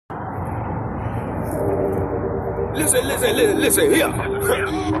Listen here.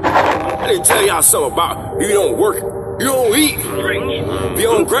 I didn't tell y'all something about if you don't work, you don't eat. If you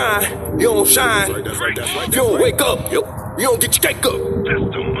don't grind, you don't shine. If you don't wake up, you don't get your cake up.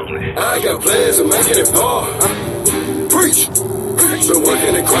 I got plans of making it far. Preach. Been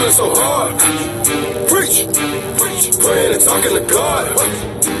working and grinding so hard. Preach. Praying and talking to God.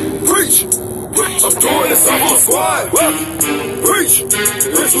 Preach. I'm doing this off my squad. Preach.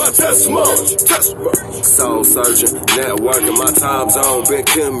 Here's my testimony. Soul searching, networking, my time zone. Been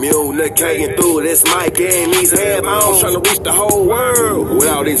communicating through this mic and these headphones. Trying to reach the whole world with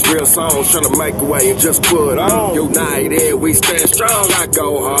all these real songs. Trying to make a way and just put on. United, we stand strong. I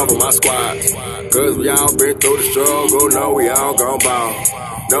go hard with my squad. Cause we all been through the struggle. Know we all gon' ball.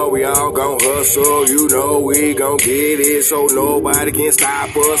 Know we all gon' hustle, you know we gon' get it, so nobody can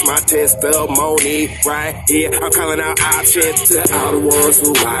stop us. My testimony right here, I'm calling out options to all the ones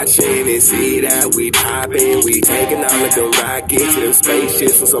who watching and see that we poppin'. We taking all of them rockets to them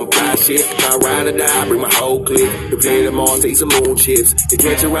spaceships and some fly shit. I ride or die, bring my whole clique to play them all, take some moon chips and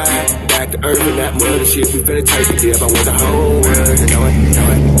catch a ride back to earth and that mothership. We finna taste the dip. I want the whole world to know it,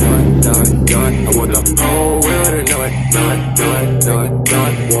 know it, know it, know it, know it. I want the whole world to know it, know it, know it, know it, know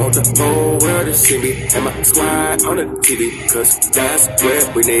it. Want the whole world to see me and my squad on the TV, cause that's where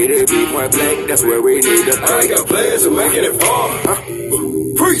we need to be. Point blank, that's where we need to be. I got plans of making it far.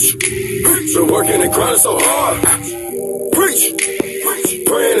 Preach. Been working and grinding so hard. Preach.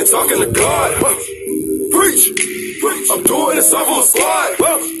 Praying and talking to God. Preach. I'm doing this off my squad.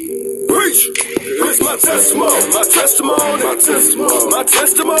 Preach. Here's my testimony. My testimony. My testimony. My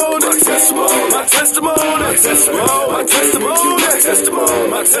testimony. My testimony. My testimony. My testimony. My testimony. My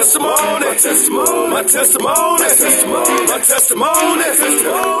testimony. My testimony. My testimony. My testimony. My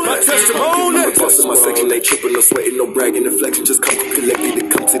testimony. My testimony. My boss in my section, they tripping, no sweating, no bragging, no flexing. Just come collected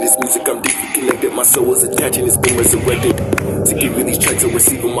and come to this music. I'm deeply connected. My soul is attaching, it's been resurrected. To give you these tracks and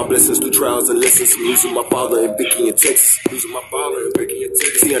receiving my blessings through trials and lessons. Losing my father and Vicky in Texas. Losing my father and Vicky in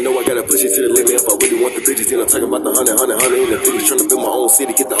Texas. See, I know I gotta push it to the limit if I really want the bitches. Then I'm talking about the 100 in the cities. Trying to build my own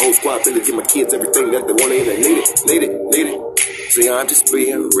city, get the whole squad, finna give my kids everything that they want and they need it. See, I'm just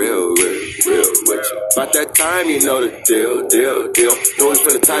being real with you. About that time, you know the deal. Know it's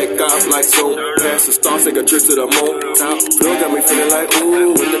finna take off like soon. Pass the stars, take a trip to the moon. Top floor got me feeling like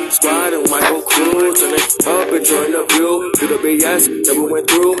ooh. In the squad and Michael Cruz, turn it up and join the view. Do the BS that we went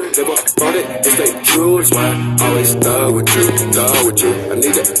through. Never thought it and stay true. That's why I always thug with you. I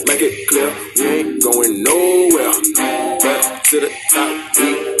need to make it clear, we ain't going nowhere. But to the top,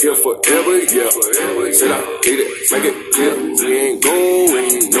 we here forever, yeah. Said I need it, make it clear, we ain't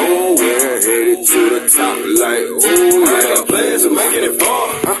going nowhere. Headed to the top like, ooh, yeah. I got plans of making it far.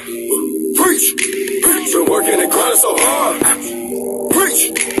 Preach. Been working and grinding so hard.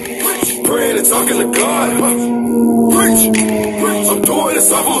 Preach. Praying and talking to God. Preach. I'm doing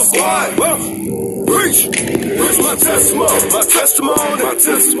this off my squad. Preach. Here's my testimony. My testimony. My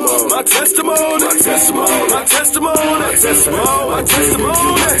testimony. My testimony. My testimony. My testimony. My testimony.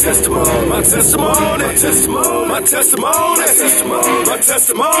 My testimony. My testimony. My testimony. My testimony. My testimony. My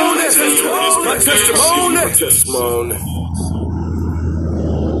testimony. My testimony. My testimony.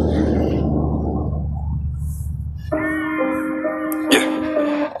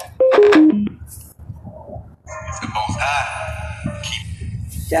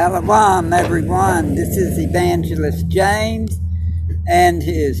 Shalom, everyone. This is Evangelist James and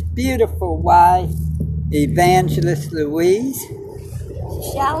his beautiful wife, Evangelist Louise.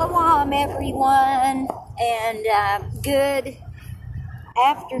 Shalom, everyone, and good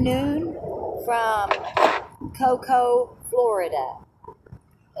afternoon from Cocoa, Florida.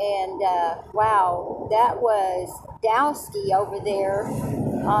 And wow, that was Dowski over there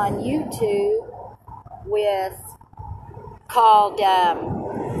on YouTube with called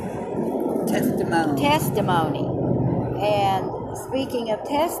Testimony. And speaking of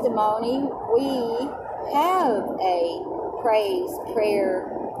testimony, we have a praise, prayer,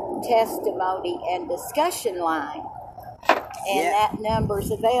 testimony, and discussion line. And that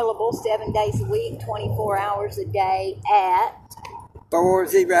number's available 7 days a week, 24 hours a day at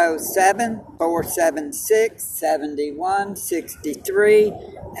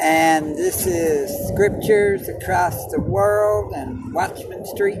 407-476-7163. And this is Scriptures Across the World and Watchman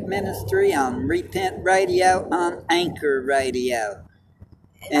Street Ministry on Repent Radio on Anchor Radio.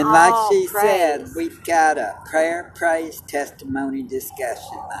 And like she said, we've got a prayer, praise, testimony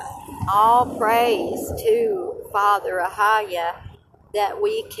discussion line. All praise to Father Ahaya that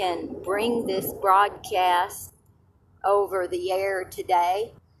we can bring this broadcast over the air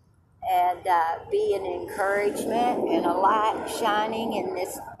today and be an encouragement and a light shining in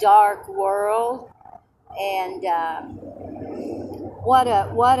this dark world And what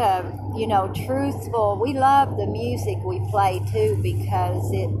a truthful. We love the music we play too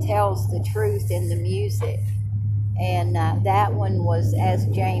because it tells the truth in the music. And that one was, as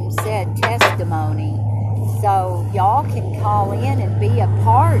James said, testimony. So y'all can call in and be a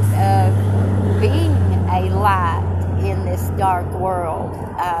part of being a light in this dark world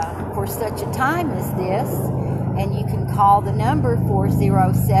for such a time as this. And you can call the number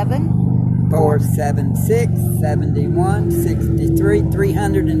 407-476-7163,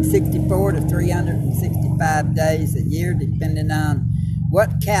 364 to 365 days a year, depending on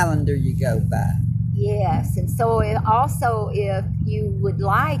what calendar you go by. Yes, and so also if you would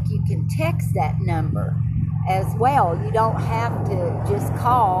like, you can text that number as well. You don't have to just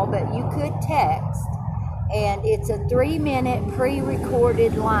call, but you could text. And it's a 3-minute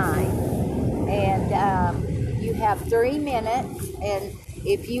pre-recorded line. And you have 3 minutes, and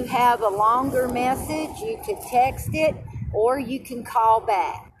if you have a longer message, you can text it or you can call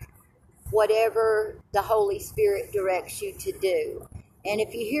back, whatever the Holy Spirit directs you to do. And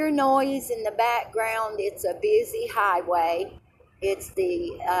if you hear noise in the background, it's a busy highway. It's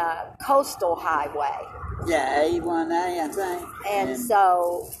the coastal highway. Yeah, A1A, I think. And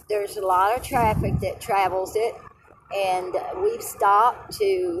so there's a lot of traffic that travels it. And we've stopped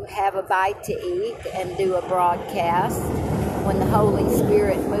to have a bite to eat and do a broadcast. When the Holy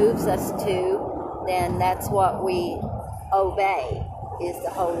Spirit moves us to, then that's what we obey, is the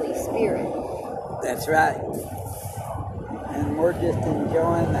Holy Spirit. That's right. And we're just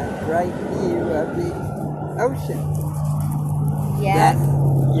enjoying that great view of the ocean. Yes.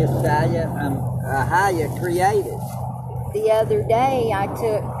 That Ahaya created. The other day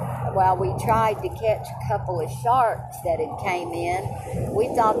we tried to catch a couple of sharks that had came in. We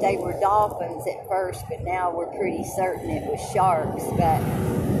thought they were dolphins at first, but now we're pretty certain it was sharks. But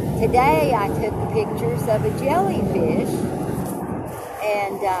today I took pictures of a jellyfish.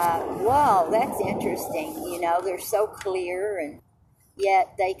 And, wow, that's interesting. They're so clear, and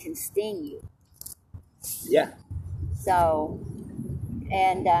yet they can sting you. Yeah. So,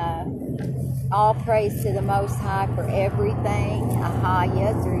 and all praise to the Most High for everything.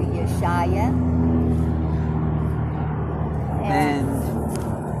 Ahaya through Yeshaya. And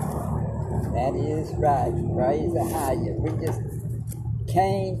that is right. Praise Ahaya. We just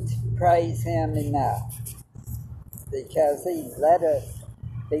can't praise him enough. Because he let us,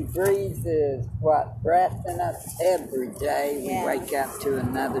 he breathes his breath in us every day. We wake up to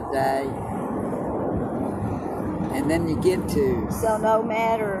another day. And then you get to... So no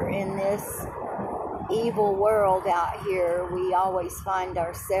matter in this evil world out here, we always find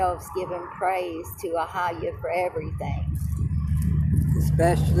ourselves giving praise to Ahaya for everything.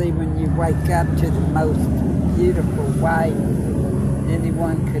 Especially when you wake up to the most beautiful wife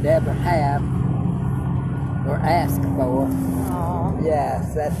anyone could ever have. Or ask for. Aww.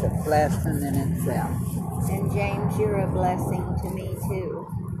 Yes, that's a blessing in itself. And James, you're a blessing to me too.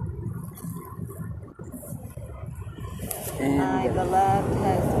 And my beloved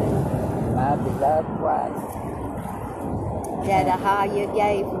husband. My beloved wife. That Ahaya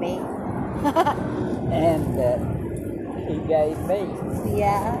gave me. And that he gave me.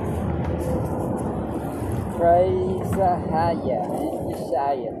 Yeah. Praise Ahaya and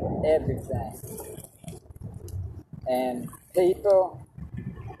Yeshaya for everything. And people,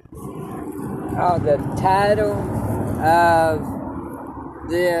 the title of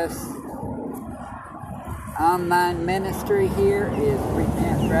this online ministry here is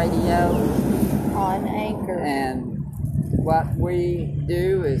Repent Radio. On Anchor. And what we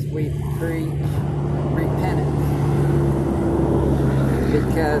do is we preach repentance.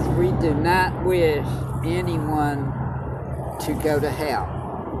 Because we do not wish anyone to go to hell.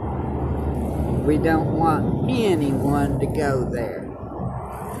 We don't want anyone to go there.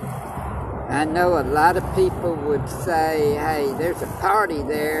 I know a lot of people would say, hey, there's a party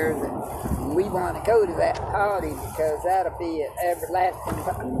there, we want to go to that party because that'll be an everlasting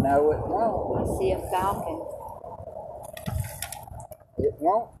party. No, it won't. I see a falcon. It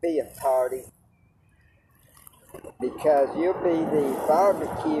won't be a party because you'll be the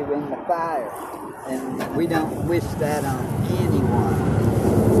barbecue in the fire, and we don't wish that on anyone.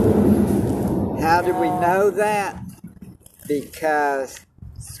 How do we know that? Because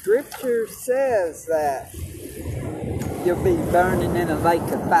Scripture says that you'll be burning in a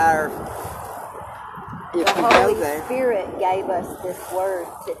lake of fire if you go there. The Holy Spirit gave us this word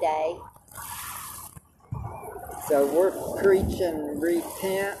today. So we're preaching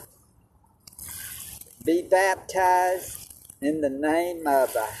repent, be baptized in the name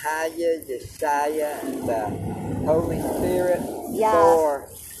of Ahaya, Yeshaya, and the Holy Spirit for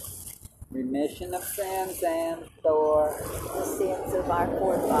remission of sins and for the sins of our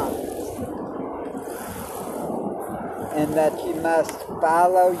forefathers. And that you must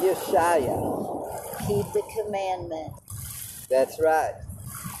follow Yeshua. Keep the commandment. That's right.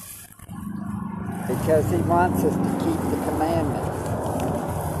 Because he wants us to keep the commandments.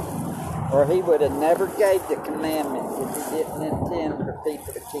 Or he would have never gave the commandments if he didn't intend for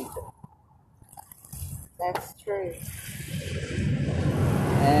people to keep it. That's true.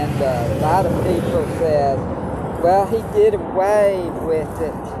 And a lot of people said, well, he did away with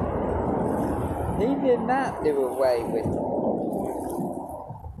it. He did not do away with it.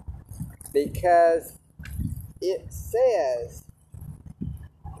 Because it says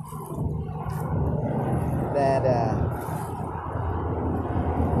that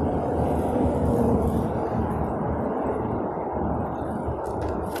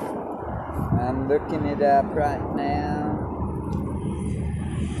I'm looking it up right now.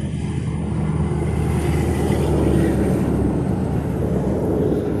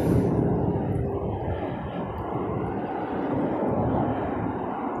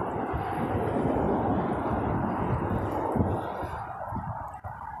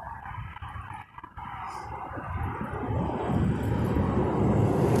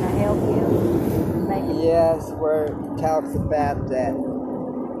 Can I help you? Yes, where it talks about that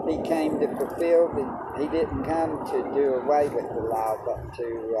he came to fulfill he didn't come to do away with the law, but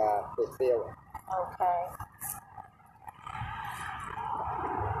to fulfill it. Okay.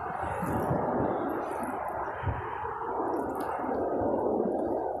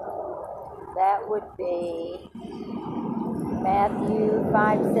 That would be Matthew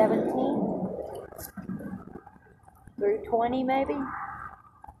 5:17 through 20, maybe?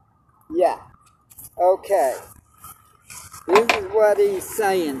 Yeah. Okay. This is what he's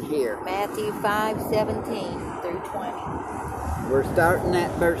saying here. Matthew 5:17 through 20. We're starting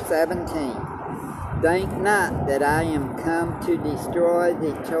at verse 17. Think not that I am come to destroy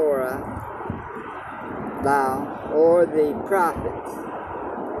the Torah, law, or the prophets.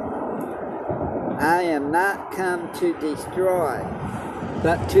 I am not come to destroy,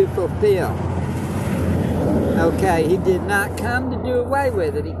 but to fulfill. Okay, he did not come to do away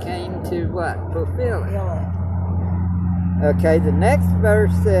with it. He came to what? Fulfill it. Okay, the next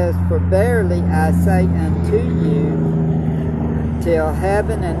verse says, For verily I say unto you, till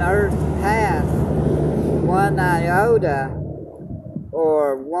heaven and earth pass, one iota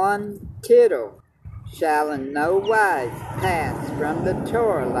or one tittle shall in no wise pass from the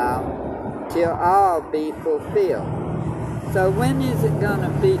Torah law till all be fulfilled. So when is it going to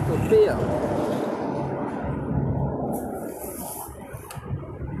be fulfilled?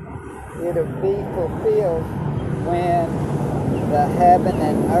 It'll be fulfilled when the heaven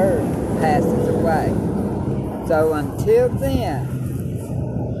and earth passes away. So until then,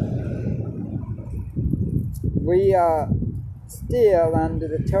 we are still under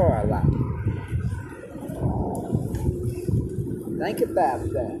the Torah law. Think about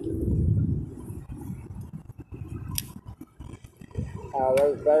that. Oh,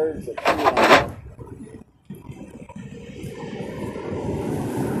 those birds are cute.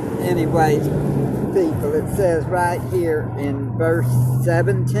 Anyways, people, it says right here in verse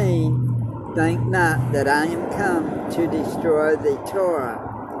 17, think not that I am come to destroy the Torah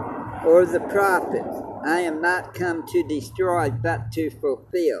or the prophets. I am not come to destroy, but to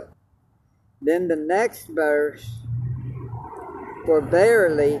fulfill. Then the next verse, For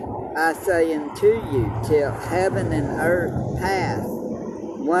verily I say unto you, till heaven and earth pass,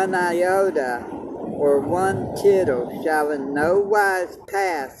 one iota or one tittle shall in no wise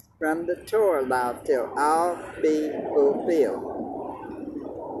pass from the Torah law till all be fulfilled.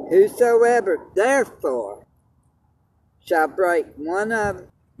 Whosoever therefore shall break one of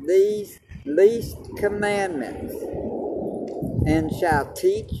these least commandments, and shall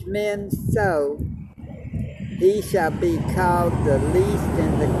teach men so, he shall be called the least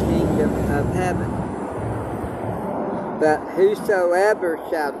in the kingdom of heaven. But whosoever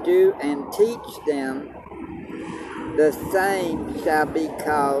shall do and teach them, the same shall be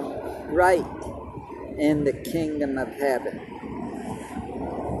called great in the kingdom of heaven.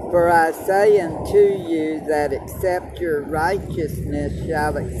 For I say unto you that except your righteousness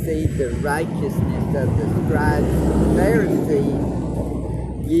shall exceed the righteousness of the scribes and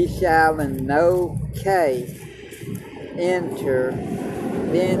Pharisees, ye shall in no case enter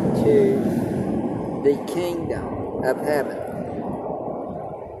into the kingdom of heaven.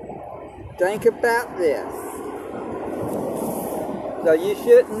 Think about this. So you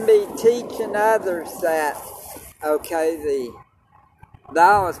shouldn't be teaching others that, okay, the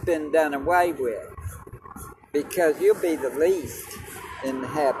law has been done away with, because you'll be the least in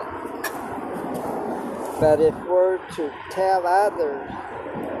heaven. But if we're to tell others,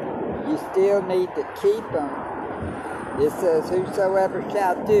 you still need to keep them. It says, whosoever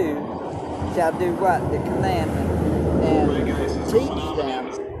shall do what? The commandment. And teach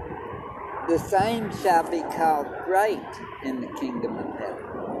them, the same shall be called great in the kingdom of heaven.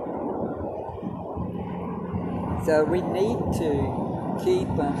 So we need to keep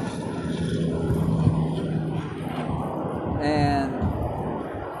them and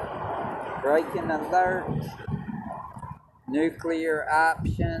breaking alert, nuclear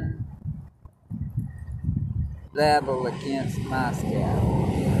option, level against Moscow.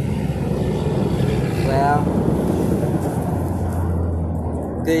 Well,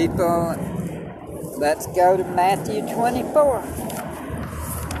 people, let's go to Matthew 24.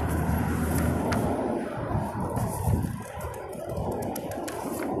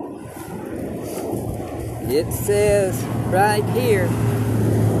 It says right here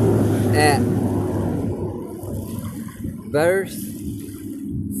at verse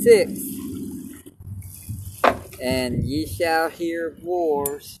 6, and ye shall hear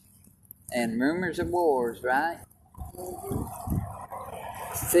wars and rumors of wars, right?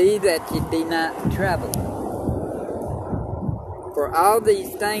 See that ye be not troubled. For all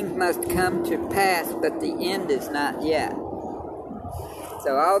these things must come to pass, but the end is not yet.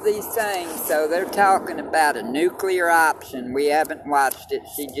 So all these things, so they're talking about a nuclear option. We haven't watched it.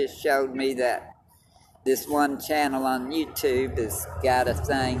 She just showed me that this one channel on YouTube has got a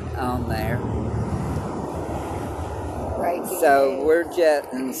thing on there. So we're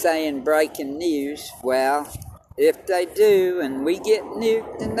just saying breaking news. Well, if they do and we get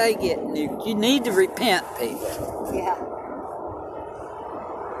nuked and they get nuked, you need to repent, people. Yeah.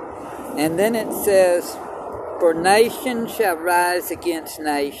 And then it says, for nation shall rise against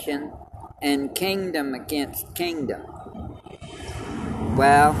nation, and kingdom against kingdom.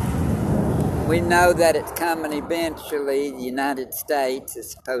 Well, we know that it's coming eventually. The United States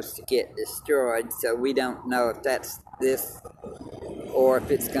is supposed to get destroyed, so we don't know if that's this or if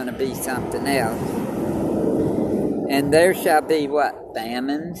it's going to be something else. And there shall be what?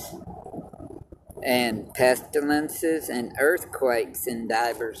 Famines and pestilences and earthquakes in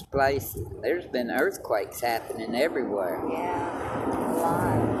divers places. There's been earthquakes happening everywhere. Yeah, a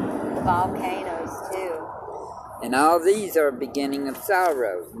lot. The volcanoes too. And all these are a beginning of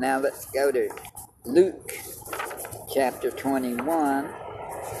sorrow. Now let's go to Luke chapter 21.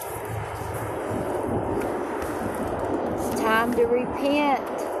 It's time to repent.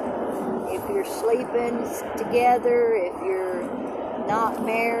 If you're sleeping together, if you're not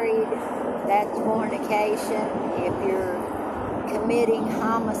married, that's fornication. If you're committing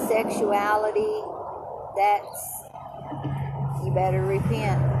homosexuality, you better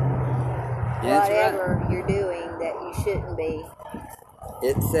repent. That's Whatever right. you're doing that you shouldn't be.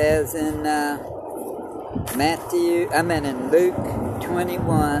 It says in in Luke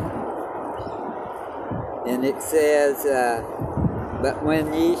 21, and it says, but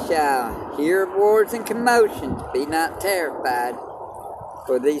when ye shall hear of wars and commotions, be not terrified,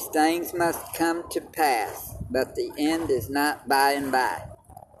 for these things must come to pass, but the end is not by and by.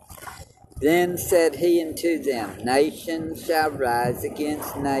 Then said he unto them, nation shall rise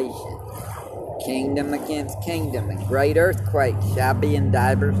against nation, kingdom against kingdom, and great earthquakes shall be in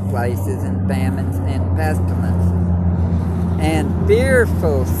divers places, and famines and pestilences, and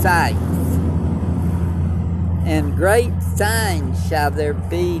fearful sights, and great signs shall there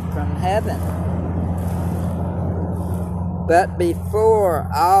be from heaven. But before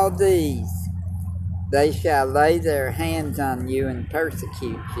all these, they shall lay their hands on you and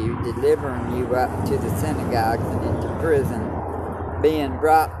persecute you, delivering you up to the synagogues and into prison, being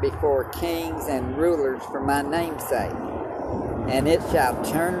brought before kings and rulers for my name's sake. And it shall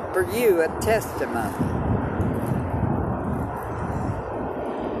turn for you a testimony.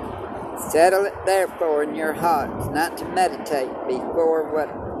 Settle it therefore in your hearts, not to meditate before what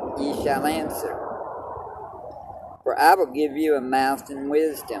ye shall answer. For I will give you a mouth and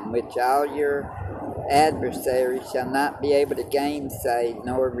wisdom, which all your adversaries shall not be able to gainsay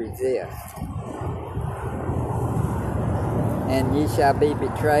nor resist. And ye shall be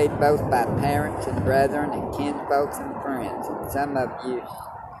betrayed both by parents and brethren and kinsfolks and friends, and some of you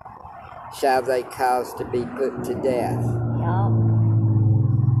shall they cause to be put to death.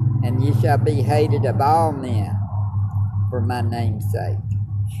 And ye shall be hated of all men for my name's sake.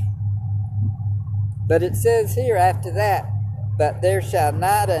 But it says here after that, but there shall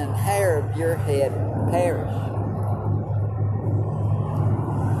not an hair of your head perish.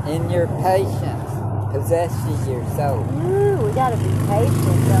 In your patience possess ye your soul. Ooh, we gotta be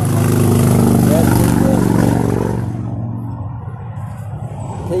patient, don't we? Yes, we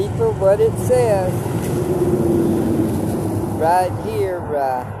do. People, what it says, right here,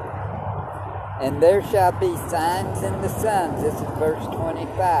 and there shall be signs in the sun. This is verse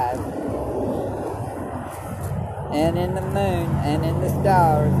 25. And in the moon, and in the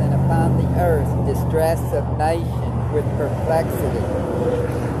stars, and upon the earth, distress of nations with perplexity,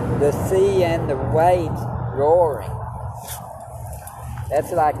 the sea and the waves roaring.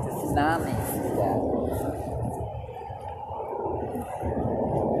 That's like the tsunami stuff.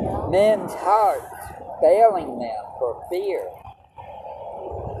 Men's hearts failing them for fear,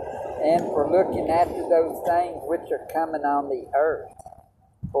 and for looking after those things which are coming on the earth.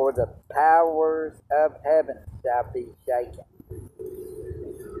 For the powers of heaven shall be shaken.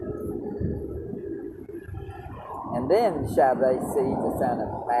 And then shall they see the Son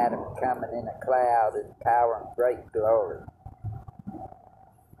of Adam coming in a cloud in power and great glory.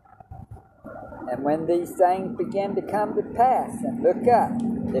 And when these things begin to come to pass, and look up,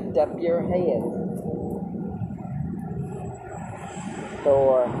 lift up your head.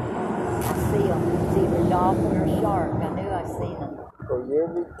 For I see them. It's either dolphin or shark. I knew I seen them. For your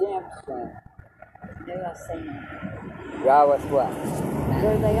redemption. I knew I seen them. Draw us what?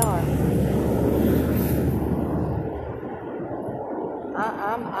 There they are.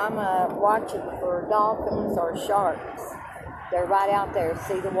 I'm watching for dolphins or sharks. They're right out there.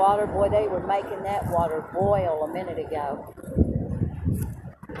 See the water? Boy, they were making that water boil a minute ago.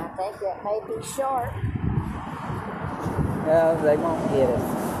 I think that may be shark. No, they won't get us.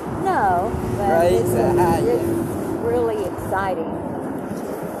 No, but Praise it's really exciting.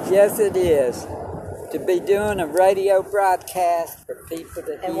 Yes, it is. To be doing a radio broadcast for people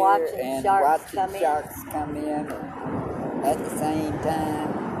to And hear watching and sharks watching come in. sharks come in at the same time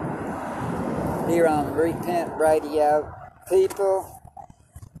here on Repent Radio. People,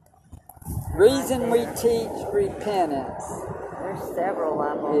 reason we teach repentance There's several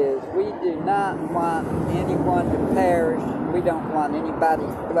of them. is we do not want anyone to perish. We don't want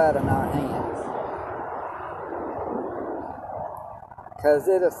anybody's blood on our hands. Because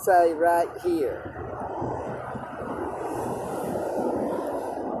it'll say right here,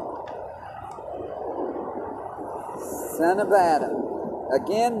 Son of Adam.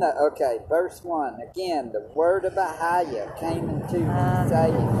 Again, verse 1. Again, the word of Ahiah came into me,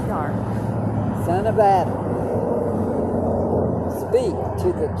 saying, Shark. Son of Adam, speak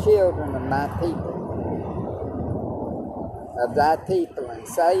to the children of my people, of thy people, and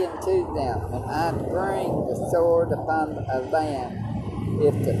say unto them, when I bring the sword upon a land,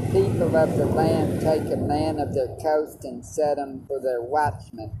 if the people of the land take a man of their coast and set him for their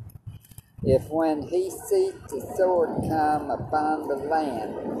watchman, if when he sees the sword come upon the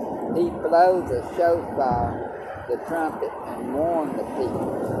land, he blow the shofar, the trumpet, and warn the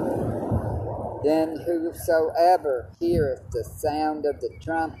people, then whosoever heareth the sound of the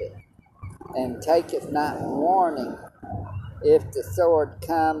trumpet, and taketh not warning, if the sword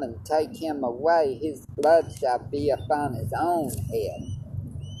come and take him away, his blood shall be upon his own head.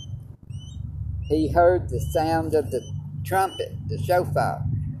 He heard the sound of the trumpet, the shofar,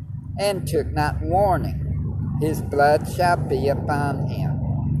 and took not warning, his blood shall be upon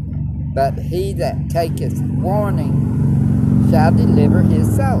him. But he that taketh warning shall deliver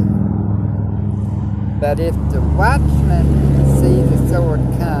his soul. But if the watchman see the sword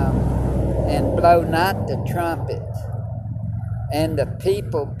come, and blow not the trumpet, and the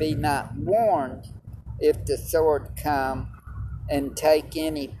people be not warned, if the sword come, and take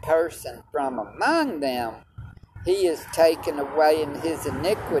any person from among them, he is taken away in his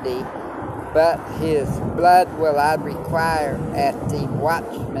iniquity, but his blood will I require at the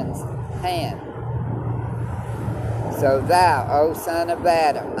watchman's hand. So thou, O son of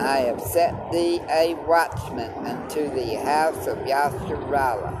Adam, I have set thee a watchman unto the house of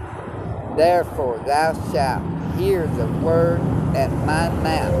Yasharallah. Therefore thou shalt hear the word at my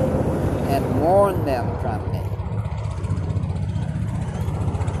mouth, and warn them from me.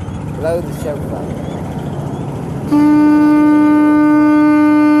 Blow the shofar.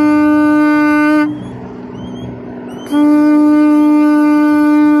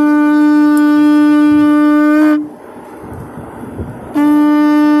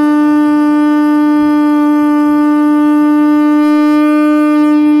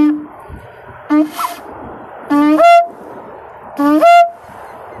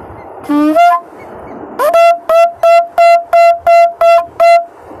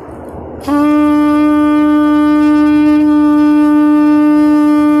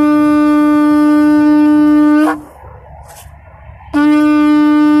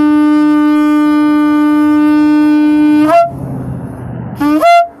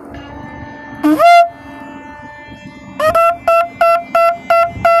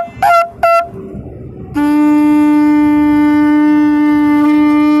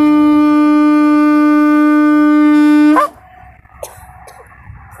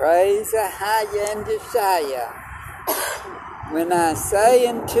 Ahijah and Josiah. When I say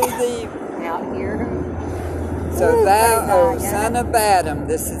unto thee, out here. so thou, O praise God, son of Adam,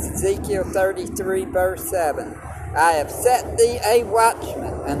 this is Ezekiel 33, verse 7, I have set thee a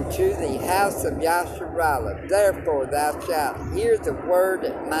watchman unto the house of Yasharallah. Therefore thou shalt hear the word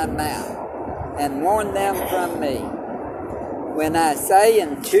at my mouth, and warn them from me. When I say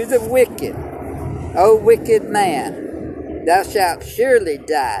unto the wicked, O wicked man, thou shalt surely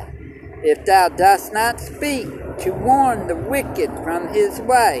die, if thou dost not speak to warn the wicked from his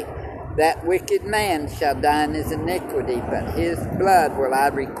way, that wicked man shall die in his iniquity, but his blood will I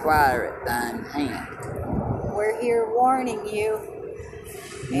require at thine hand. We're here warning you.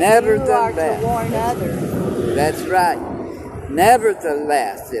 Nevertheless, you are to warn others. That's right.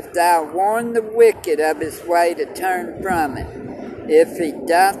 Nevertheless, if thou warn the wicked of his way to turn from it, if he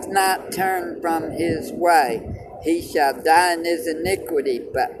doth not turn from his way, he shall die in his iniquity,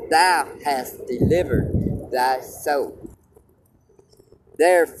 but thou hast delivered thy soul.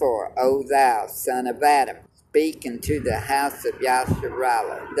 Therefore, O thou son of Adam, speak unto the house of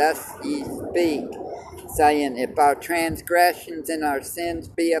Yasharallah. Thus ye speak, saying, if our transgressions and our sins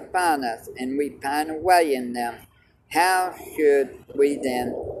be upon us, and we pine away in them, how should we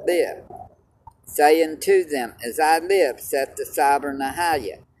then live? Say unto them, as I live, saith the sovereign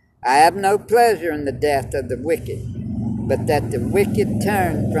Ahijah, I have no pleasure in the death of the wicked, but that the wicked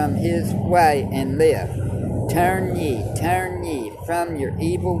turn from his way and live. Turn ye from your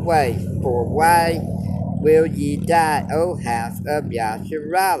evil ways, for why will ye die, O house of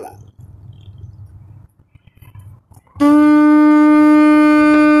Yasharallah?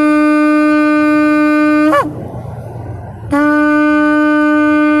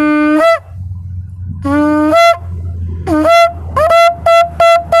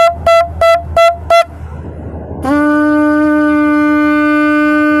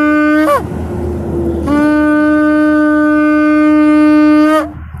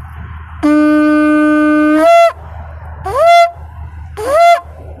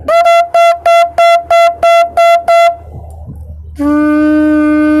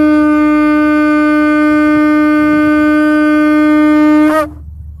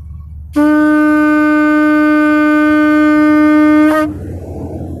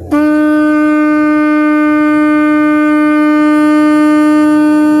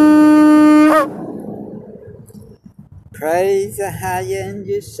 Praise Ahijah and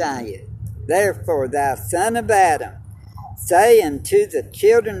Josiah. Therefore, thou son of Adam, say unto the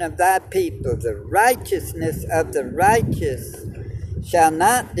children of thy people, the righteousness of the righteous shall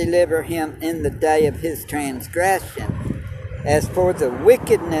not deliver him in the day of his transgression. As for the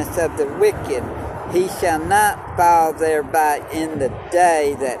wickedness of the wicked, he shall not fall thereby in the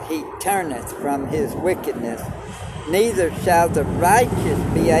day that he turneth from his wickedness. Neither shall the righteous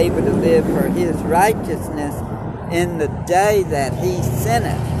be able to live for his righteousness in the day that he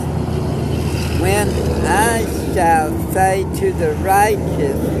sinneth. When I shall say to the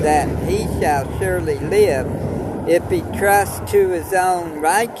righteous that he shall surely live, if he trust to his own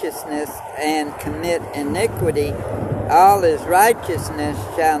righteousness and commit iniquity, all his righteousness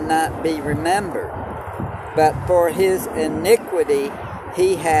shall not be remembered. But for his iniquity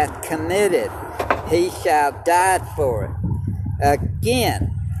he hath committed, he shall die for it.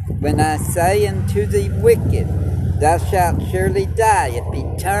 Again, when I say unto the wicked, thou shalt surely die, if he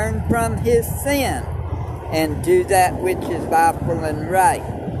turn from his sin and do that which is lawful and right.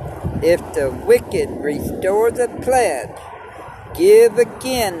 If the wicked restore the pledge, give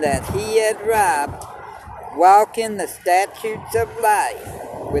again that he had robbed, walk in the statutes of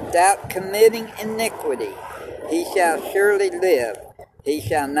life, without committing iniquity, he shall surely live, he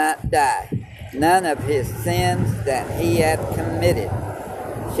shall not die. None of his sins that he hath committed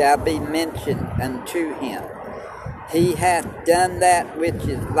shall be mentioned unto him. He hath done that which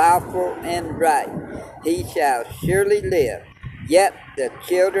is lawful and right. He shall surely live. Yet the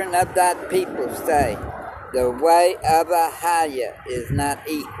children of thy people say, the way of Ahijah is not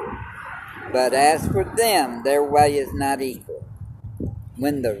equal. But as for them, their way is not equal.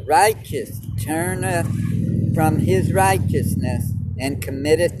 When the righteous turneth from his righteousness and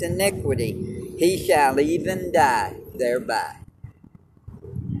committeth iniquity, he shall even die thereby.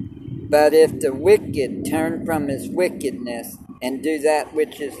 But if the wicked turn from his wickedness and do that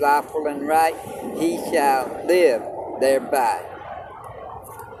which is lawful and right, he shall live thereby.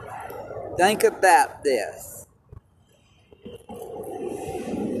 Think about this.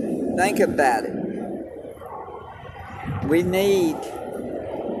 Think about it. We need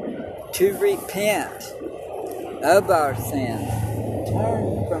to repent of our sins.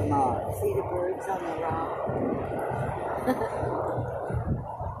 Turn from our See the birds on the rock?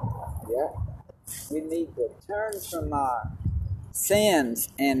 We need to turn from our sins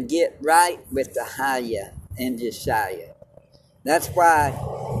and get right with the Haya and Yeshaya. That's why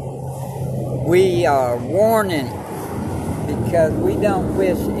we are warning, because we don't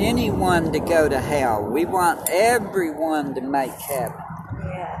wish anyone to go to hell. We want everyone to make heaven.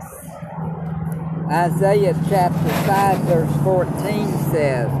 Yes. Isaiah chapter 5 verse 14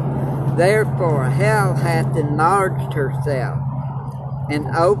 says, "Therefore hell hath enlarged herself,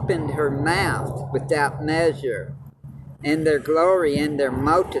 and opened her mouth without measure, and their glory and their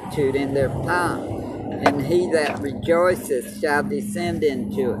multitude and their pomp, and he that rejoiceth shall descend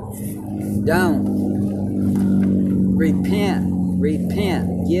into it." Don't. Repent.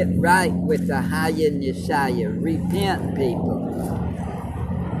 Get right with the Haya and Yeshaya. Repent, people.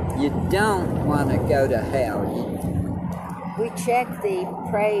 You don't want to go to hell. We checked the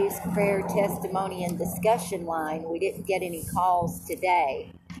praise, prayer, testimony, and discussion line. We didn't get any calls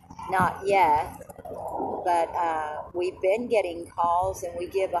today. Not yet. But we've been getting calls, and we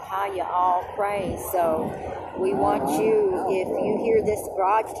give Ahaya all praise. So we want you, if you hear this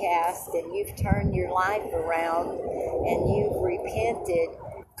broadcast and you've turned your life around and you've repented,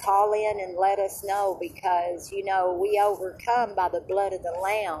 call in and let us know, because, you know, we overcome by the blood of the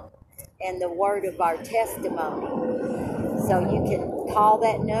Lamb and the word of our testimony. So you can call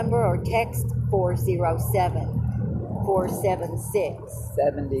that number or text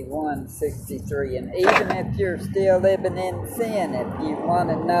 407-476-7163. And even if you're still living in sin, if you want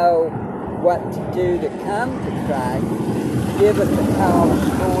to know what to do to come to Christ, give us a call at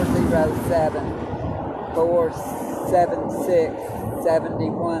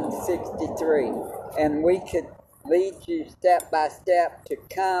 407-476-7163. And we could lead you step by step to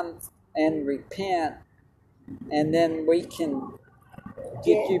come and repent, and then we can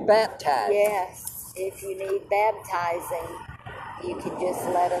get you baptized. Yes. If you need baptizing, you can just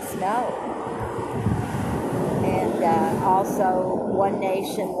let us know. And also,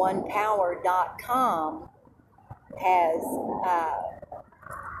 OneNationOnePower.com has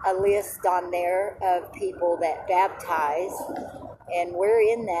a list on there of people that baptize, and we're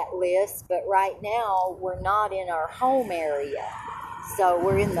in that list, but right now we're not in our home area. So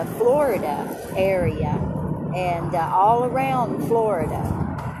we're in the Florida area and all around Florida.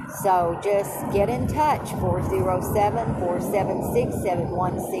 So just get in touch,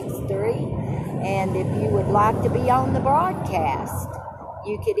 407-476-7163. And if you would like to be on the broadcast,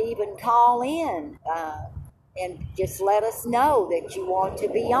 you could even call in and just let us know that you want to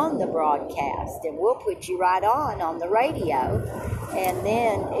be on the broadcast. And we'll put you right on the radio. And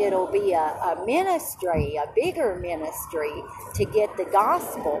then it'll be a ministry, a bigger ministry, to get the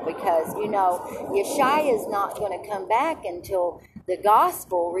gospel. Because, you know, Yeshua is not going to come back until the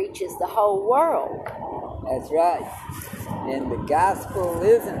gospel reaches the whole world. That's right. And the gospel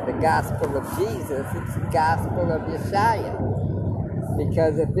isn't the gospel of Jesus, it's the gospel of Yeshua.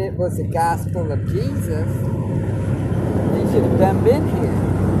 Because if it was the gospel of Jesus, he should have been here.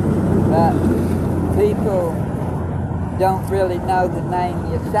 But people don't really know the name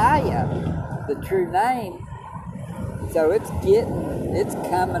Yeshua, the true name. So it's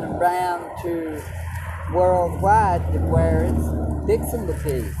coming around to worldwide to where it's fixing to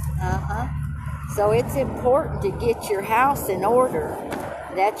be. So it's important to get your house in order.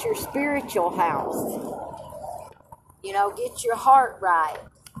 That's your spiritual house. You know, get your heart right.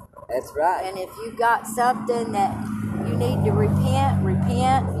 That's right. And if you got something that you need to repent,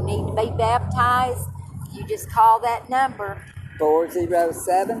 you need to be baptized, you just call that number.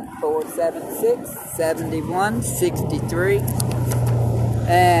 407-476-7163.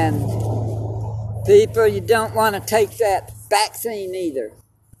 And people, you don't want to take that vaccine either,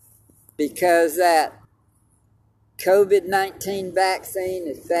 because that COVID-19 vaccine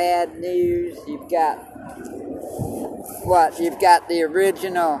is bad news. You've got the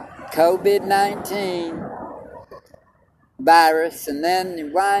original COVID-19 virus, and then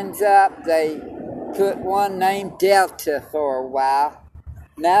it winds up, they put one named Delta for a while.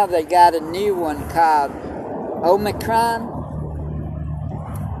 Now they got a new one called Omicron,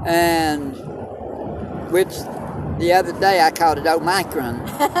 and which the other day I called it Omicron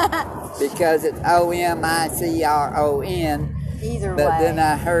because it's Omicron. Either but way. Then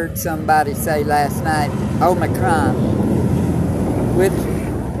I heard somebody say last night Omicron, which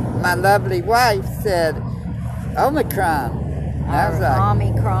my lovely wife said Omicron. And I was Or like,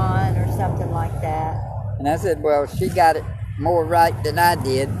 Omicron or something like that. and I said, well, she got it more right than I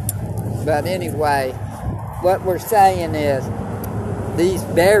did. But anyway, what we're saying is these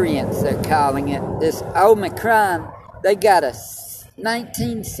variants, they're calling it, this Omicron, they got a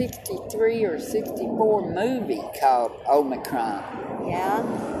 1963 or 64 movie called Omicron. Yeah.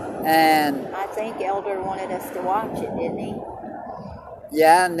 And I think Elder wanted us to watch it, didn't he?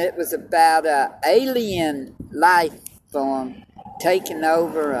 yeah, and it was about an alien life form taking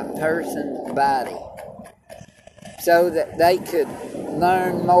over a person's body so that they could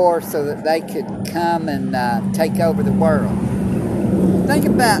learn more, so that they could come and take over the world. Think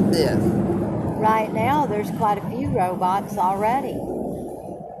about this. Right now, there's quite a few robots already.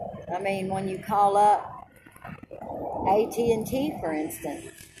 I mean, when you call up AT&T, for instance.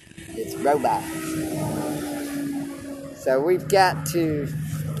 It's robots. So we've got to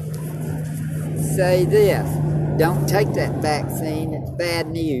say this. Don't take that vaccine. It's bad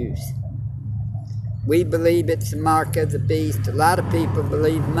news. We believe it's the mark of the beast. A lot of people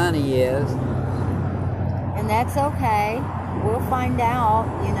believe money is. And that's okay. We'll find out,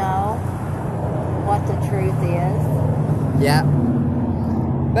 what the truth is. Yeah.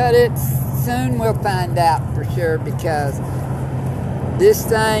 But soon we'll find out for sure, because this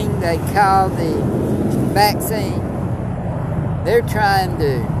thing they call the vaccine, they're trying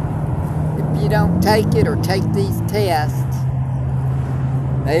to, if you don't take it or take these tests,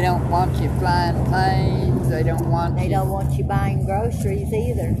 they don't want you flying planes, they don't want you buying groceries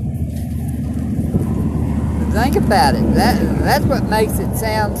either. Think about it. That's what makes it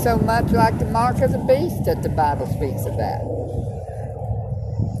sound so much like the mark of the beast that the Bible speaks about.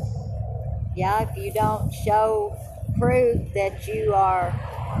 Yeah, if you don't show proof that you are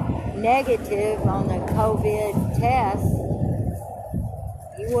negative on the COVID test,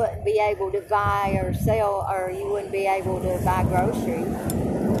 you wouldn't be able to buy or sell, or you wouldn't be able to buy groceries.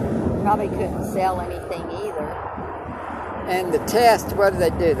 Probably couldn't sell anything either. And the test, what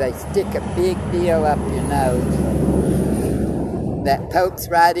do? They stick a big deal up your nose that pokes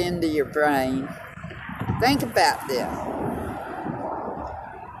right into your brain. Think about this.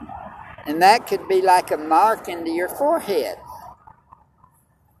 And that could be like a mark into your forehead.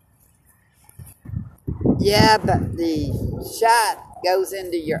 Yeah, but the shot goes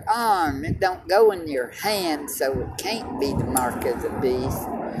into your arm. It don't go in your hand, so it can't be the mark of the beast.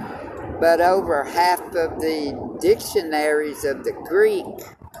 But over half of the dictionaries of the Greek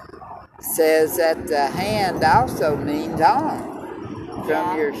says that the hand also means arm,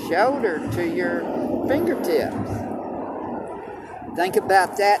 from your shoulder to your fingertips. Think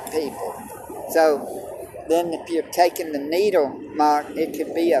about that, people. So then if you're taking the needle mark, it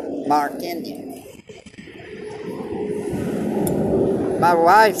could be a mark in you. My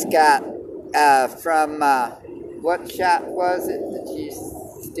wife's got from what shot was it that you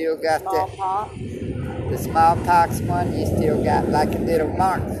still got? Smallpox. The smallpox one, you still got like a little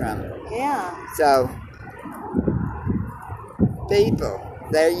mark from it. Yeah. So, people,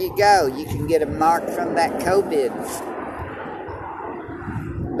 there you go. You can get a mark from that COVID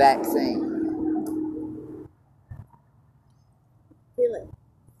vaccine. Feel it.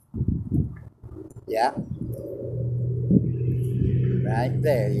 Yeah. Right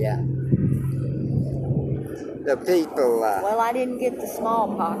there, yeah. The people... well, I didn't get the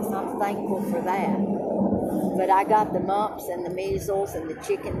smallpox. I'm thankful for that. But I got the mumps and the measles and the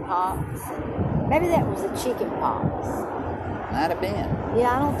chicken pox. And maybe that was the chicken pox. Might have been.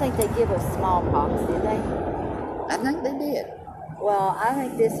 Yeah, I don't think they give us smallpox, did they? I think they did. Well, I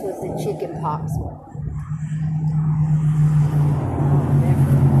think this was the chicken pox one.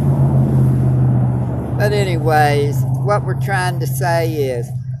 But anyways, what we're trying to say is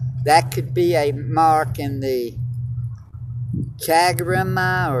that could be a mark in the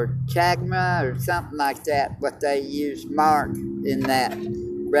chagrama or something like that. What they use mark in that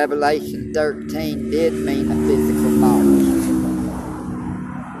Revelation 13 did mean a physical mark,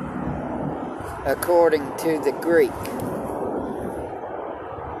 according to the Greek.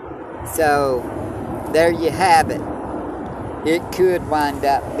 So there you have it. It could wind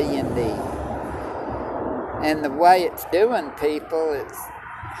up being the... And the way it's doing people, it's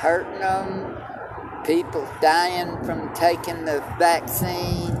hurting them. People dying from taking the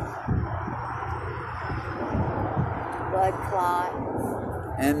vaccine. Blood clots.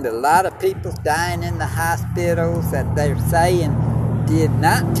 And a lot of people dying in the hospitals that they're saying did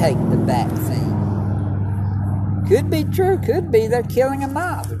not take the vaccine. Could be true, could be they're killing them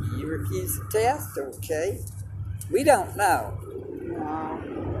off. If you refuse the test, okay. We don't know.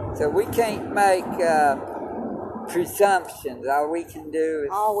 No. So we can't make... presumptions. All we can do is...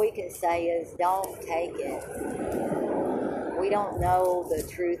 All we can say is don't take it. We don't know the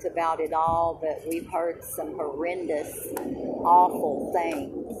truth about it all, but we've heard some horrendous, awful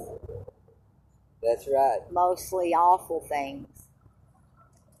things. That's right. Mostly awful things.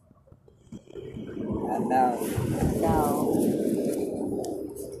 I know. So...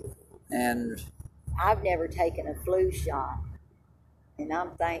 And... I've never taken a flu shot, and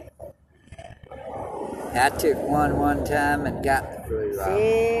I'm thankful. I took one time and got the flu off.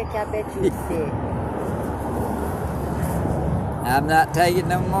 Sick, I bet you were sick. I'm not taking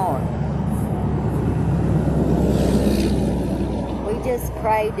no more. We just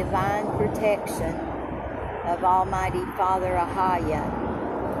pray divine protection of Almighty Father Ahaya.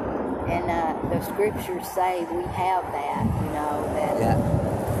 And the scriptures say we have that, that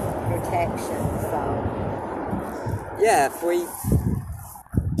protection. So yeah, if we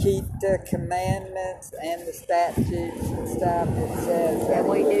keep the commandments and the statutes and stuff, it says that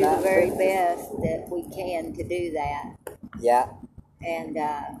we do the very best that we can to do that. Yeah. And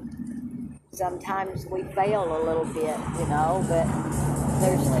sometimes we fail a little bit, but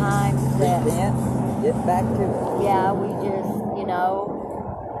there's times that get back to it. Yeah, we just,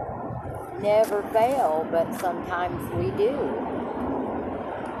 never fail, but sometimes we do.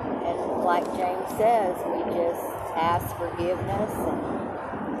 And like James says, we just ask forgiveness and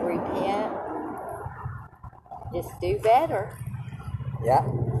repent and just do better. Yeah.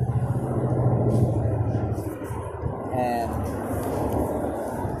 And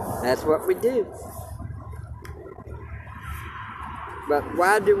that's what we do. But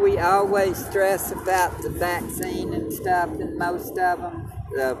why do we always stress about the vaccine and stuff in most of them?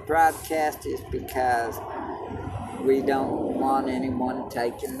 The broadcast is because we don't want anyone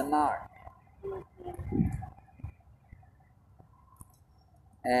taking the mark.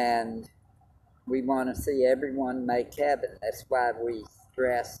 And we want to see everyone make heaven. That's why we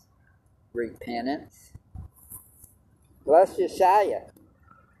stress repentance. Plus Yeshua.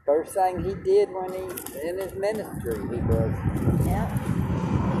 First thing he did when he in his ministry, he was. Yeah. He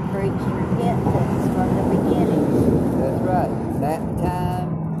preached repentance from the beginning. That's right. That time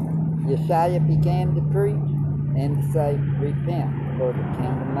Yeshua began to preach and to say, repent, for the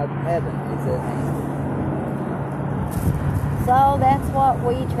kingdom of heaven is at hand. So that's what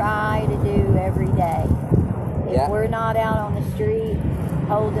we try to do every day. If we're not out on the street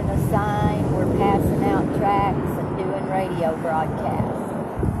holding a sign, we're passing out tracts and doing radio broadcasts.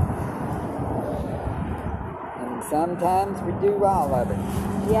 And sometimes we do all of it.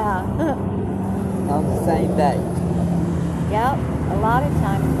 Yeah. On the same day. Yep. A lot of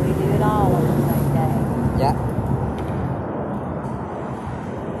times we do it all on the same day. Yeah.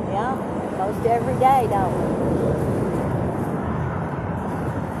 Yeah. Most every day, don't we?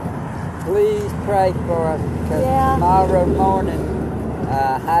 Please pray for us, because tomorrow morning,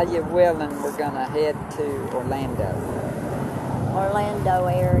 how you willing, we're going to head to Orlando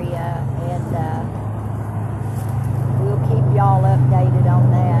area, and we'll keep y'all updated on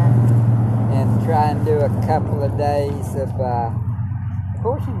that. And try and do a couple of days of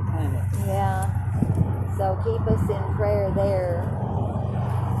abortion clinic. Yeah. So keep us in prayer there.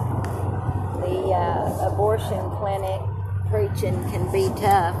 The abortion clinic preaching can be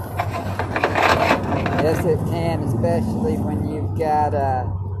tough. Yes, it can, especially when you've got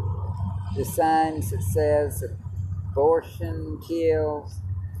the signs that says abortion kills,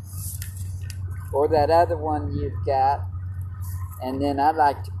 or that other one you've got. And then I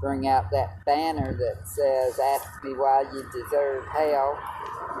like to bring out that banner that says, ask me why you deserve hell.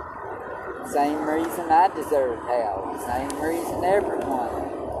 Same reason I deserve hell. Same reason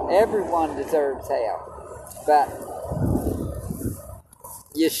everyone deserves hell. But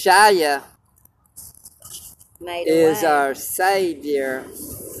Yeshua is our Savior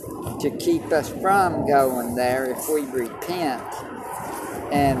to keep us from going there if we repent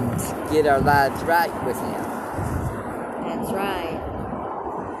and get our lives right with Him. That's right.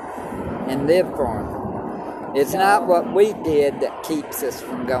 And live for Him. It's not what we did that keeps us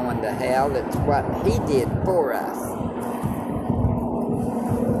from going to hell, it's what He did for us.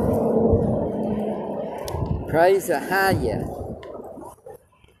 Praise Ahaya.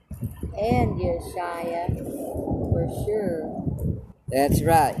 And Yeshua, for sure. That's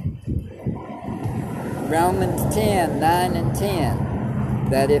right. Romans 10:9 and 10.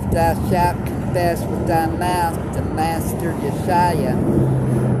 That if thou shalt confess with thy mouth the Master Yeshua,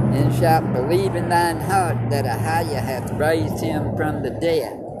 and shalt believe in thine heart that Ahaya hath raised him from the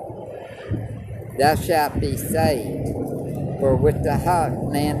dead, thou shalt be saved. For with the heart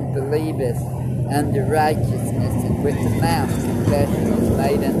man believeth unto righteousness, and with the mouth confession is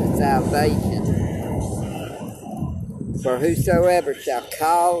made unto salvation. For whosoever shall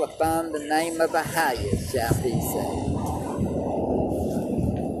call upon the name of Ahaya shall be saved.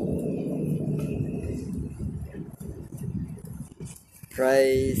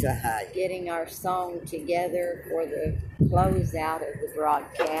 Praise Ahaya. Getting our song together for the closeout of the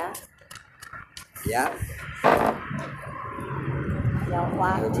broadcast. Yeah. Don't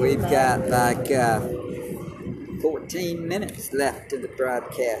like We've got like 14 minutes left to the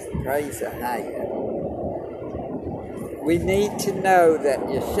broadcast. Praise Ahaya. we need to know that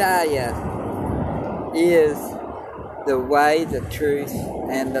Yeshua is the way, the truth,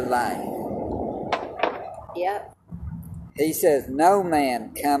 and the life. Yep. He says, no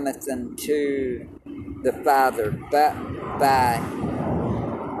man cometh unto the Father but by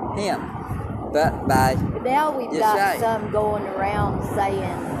him, but by Now we've got Yeshua. some going around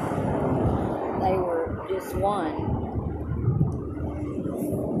saying they were just one.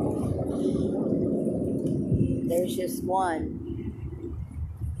 There's just one.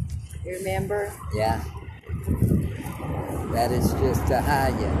 You remember? Yeah. That is just a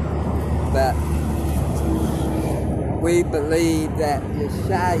Ahaya. But we believe that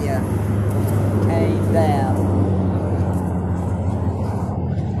Yeshua came down.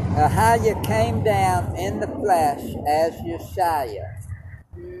 Ahaya came down in the flesh as Yeshua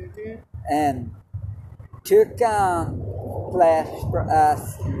and took on flesh for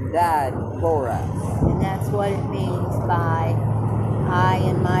us and died for us. And that's what it means by I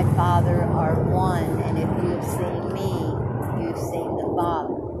and my Father are one, and if you've seen me, you've seen the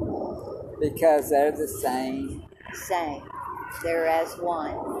Father. Because they're the same. Same. They're as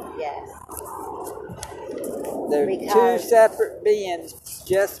one, yes. They're two separate beings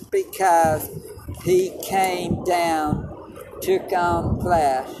just because he came down, took on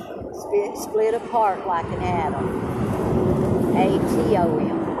flesh. Split apart like an atom.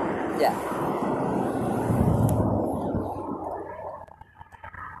 ATOM. Yeah.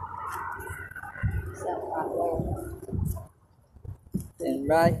 And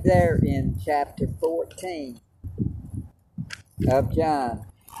right there in chapter 14 of John,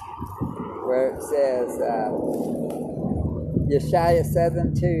 where it says, Yeshua said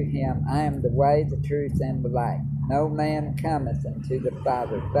unto him, I am the way, the truth, and the life. No man cometh unto the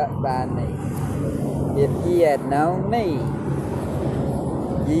Father but by me. If ye had known me,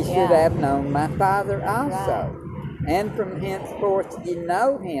 ye should have known my Father also. Right. And from henceforth ye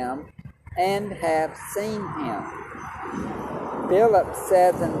know him, and have seen him. Philip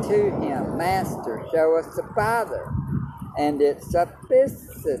said unto him, Master, show us the Father, and it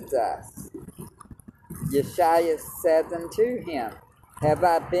sufficeth us. Yeshua said unto him, Have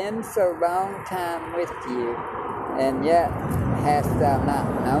I been so long time with you, and yet hast thou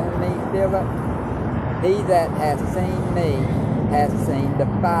not known me, Philip? He that hath seen me hath seen the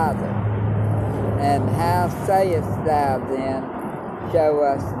Father. And how sayest thou then, Show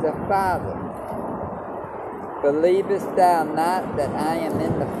us the Father? Believest thou not that I am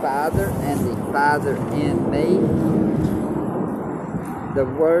in the Father, and the Father in me? The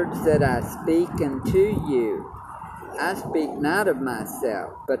words that I speak unto you, I speak not of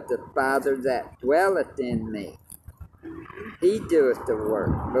myself, but the Father that dwelleth in me. He doeth the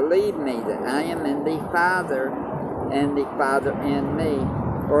work. Believe me that I am in the Father, and the Father in me,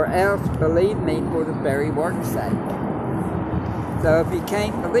 or else believe me for the very work's sake. So if you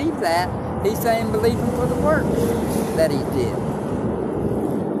can't believe that, he's saying believe him for the works that he did.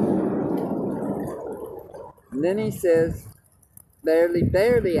 And then he says, Verily,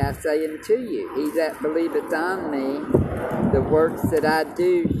 verily, I say unto you, he that believeth on me, the works that I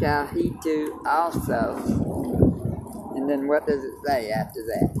do shall he do also. And then what does it say after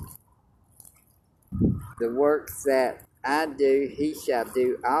that? The works that I do, he shall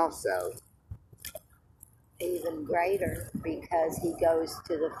do also. Even greater, because he goes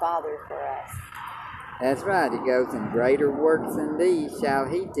to the Father for us. That's right, he goes, in greater works than these shall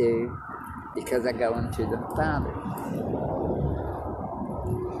he do, because I go unto the Father.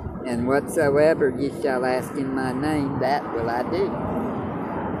 And whatsoever ye shall ask in my name, that will I do,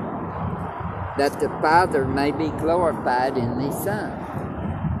 that the Father may be glorified in the Son.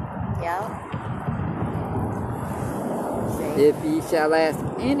 Yeah. If ye shall ask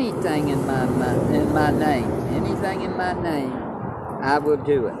anything in my name, anything in my name, I will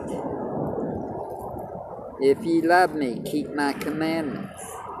do it. If ye love me, keep my commandments.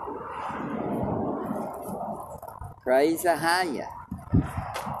 Praise Ahaya.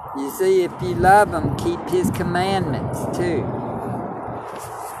 You see, if you love him, keep his commandments too.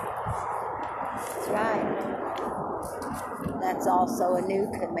 That's right. That's also a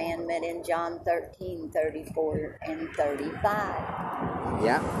new commandment in John 13:34 and 35.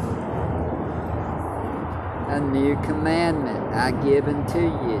 Yeah. A new commandment I give unto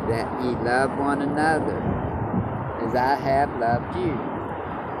you, that ye love one another, as I have loved you.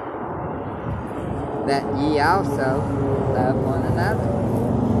 That ye also love one another.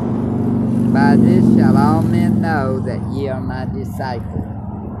 By this shall all men know that ye are my disciples,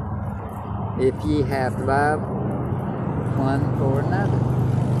 if ye have love one for another.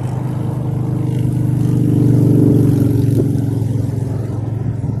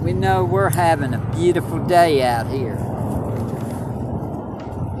 We know we're having a beautiful day out here.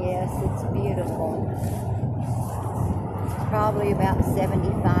 probably about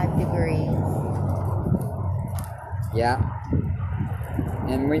 75 degrees. Yeah.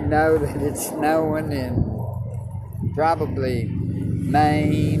 And we know that it's snowing in probably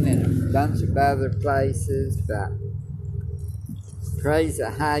Maine and a bunch of other places, but praise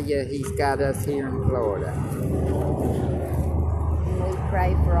Ahia, he's got us here in Florida. And we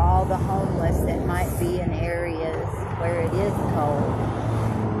pray for all the homeless that might be in areas where it is cold.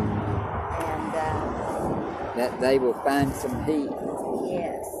 And that they will find some heat.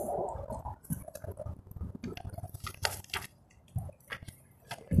 yes.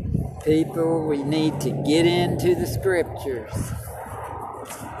 People, we need to get into the scriptures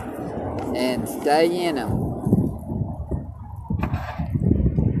and stay in them.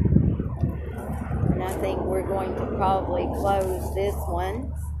 And I think we're going to probably close this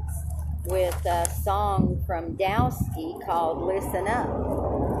one with a song from Dowski called Listen Up.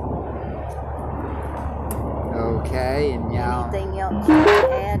 Okay, and y'all... Anything else you want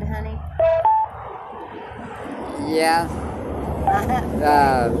to add, honey? Yeah.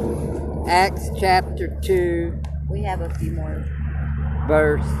 Acts chapter 2. We have a few more.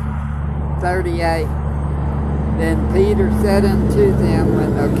 Verse 38. Then Peter said unto them,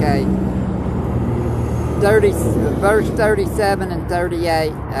 verse 37 and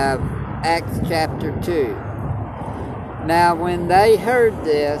 38 of Acts chapter 2. Now when they heard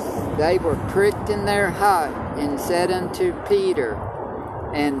this, they were pricked in their heart, and said unto Peter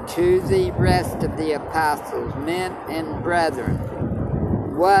and to the rest of the apostles, Men and brethren,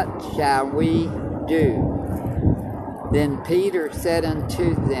 what shall we do? Then Peter said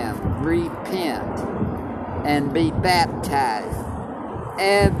unto them, Repent, and be baptized,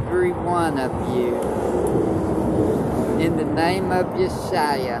 every one of you, in the name of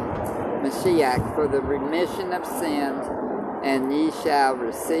Yeshua, Mashiach, for the remission of sins, and ye shall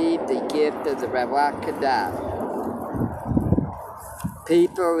receive the gift of the Ruach Kodesh.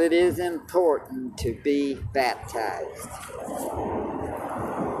 People, it is important to be baptized.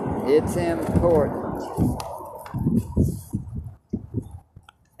 It's important.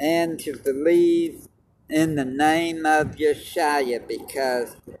 And to believe in the name of Yeshua,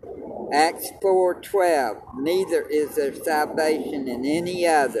 because Acts 4:12, neither is there salvation in any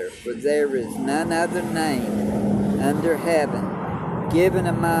other, for there is none other name under heaven given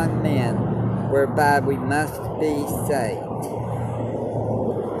among men whereby we must be saved.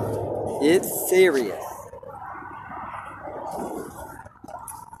 It's serious.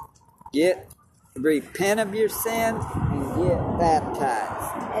 Repent of your sins and get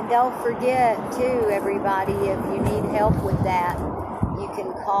baptized. And don't forget, too, everybody, if you need help with that, you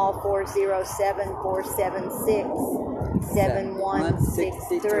can call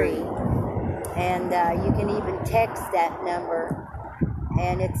 407-476-7163. And you can even text that number.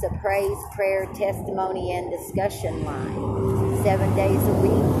 And it's a praise, prayer, testimony, and discussion line. 7 days a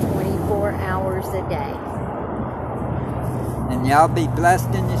week, 24 hours a day. And y'all be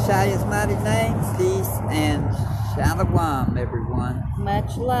blessed in Yeshua's mighty name. Peace and shalom, everyone.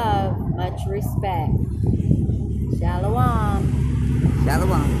 Much love, much respect. Shalom.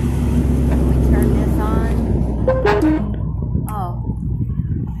 Shalom. Can we turn this on? Oh.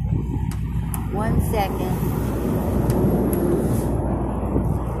 1 second.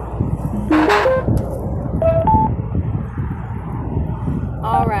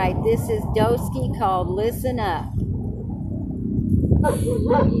 All right, this is Dowski called Listen Up. Listen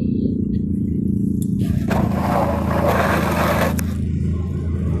up.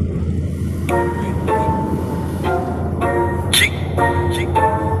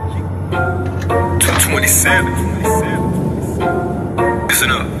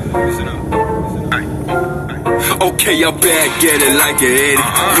 Okay, I'm back at it like an addict.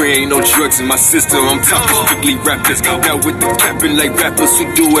 There ain't no drugs in my system, I'm talking strictly rappers. Now with the capping like rappers who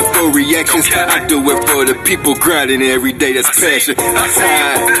do it for reactions, I do it for the people grinding every day, that's passion. I'm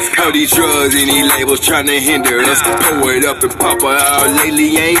tired of these drugs and these labels trying to hinder us. Pour it up and pop it out,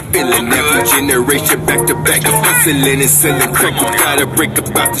 lately I ain't feeling that. From generation back to back, I'm hustling and selling crack. We gotta break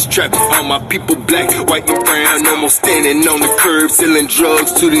about this trap. All my people black, white and brown, no more standing on the curb selling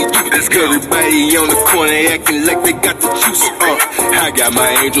drugs to the youth. Everybody on the corner acting like they got the juice. I got my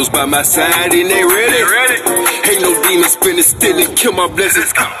angels by my side and they ready. Ain't no demons spinning still and kill my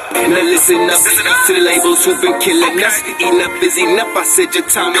blessings. And I listen up to the labels who've been killing us. Enough is enough, I said your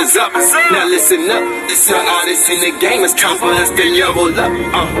time is up. Now listen up, to artists in the game, it's time for us to level up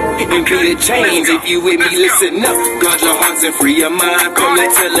and be the change. If you with me, listen up. Guard your hearts and free your mind from the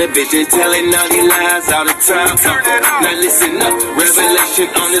television telling all these lies all the time. Now listen up, revelation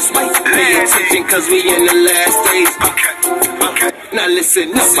on this way. Pay attention cause we in the last days. Okay. Now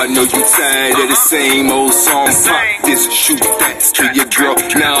listen up, I know you tired of the same old song. Pop this, shoot that, to your girl.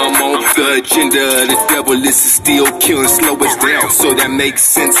 Now I'm on the agenda. The devil is still killing, slow us down. So that makes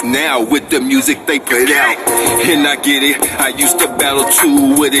sense now with the music they put out. And I get it, I used to battle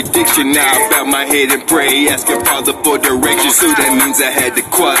too with addiction. Now I bow my head and pray, asking Father for direction. So that means I had to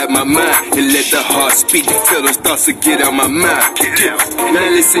quiet my mind and let the heart speak. Tell those thoughts to get out my mind.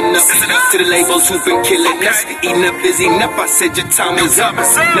 Now listen up to the labels who've been killing us. Enough is enough, I said your time is up.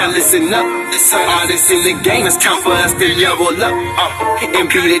 Now listen up, some artists in the game, it's time for us to level up and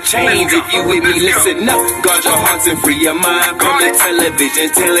be the change. If you with me, listen up. Guard your hearts and free your mind from the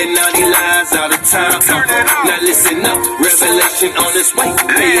television telling all these lies all the time. Now listen up, revelation on its way.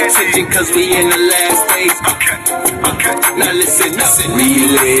 Pay attention cause we in the last days. Now listen up, we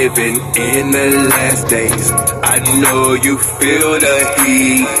living in the last days. I know you feel the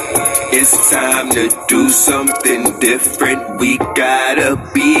heat. It's time to do something different. We gotta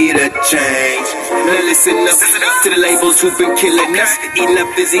be the change. Now listen up to the labels who've been killing us.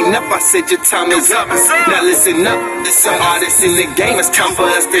 Enough is enough, I said your time is up. Now listen up, some artists in the game, it's time for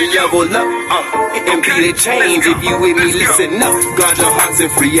us to level up and be the change. If you with me, listen up. Guard your hearts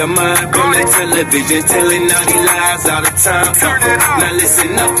and free your mind from the television telling all these lies all the time. Now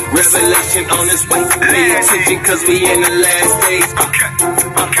listen up, revelation on its way. Pay attention cause we in the last days.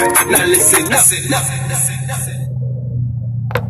 Now listen up.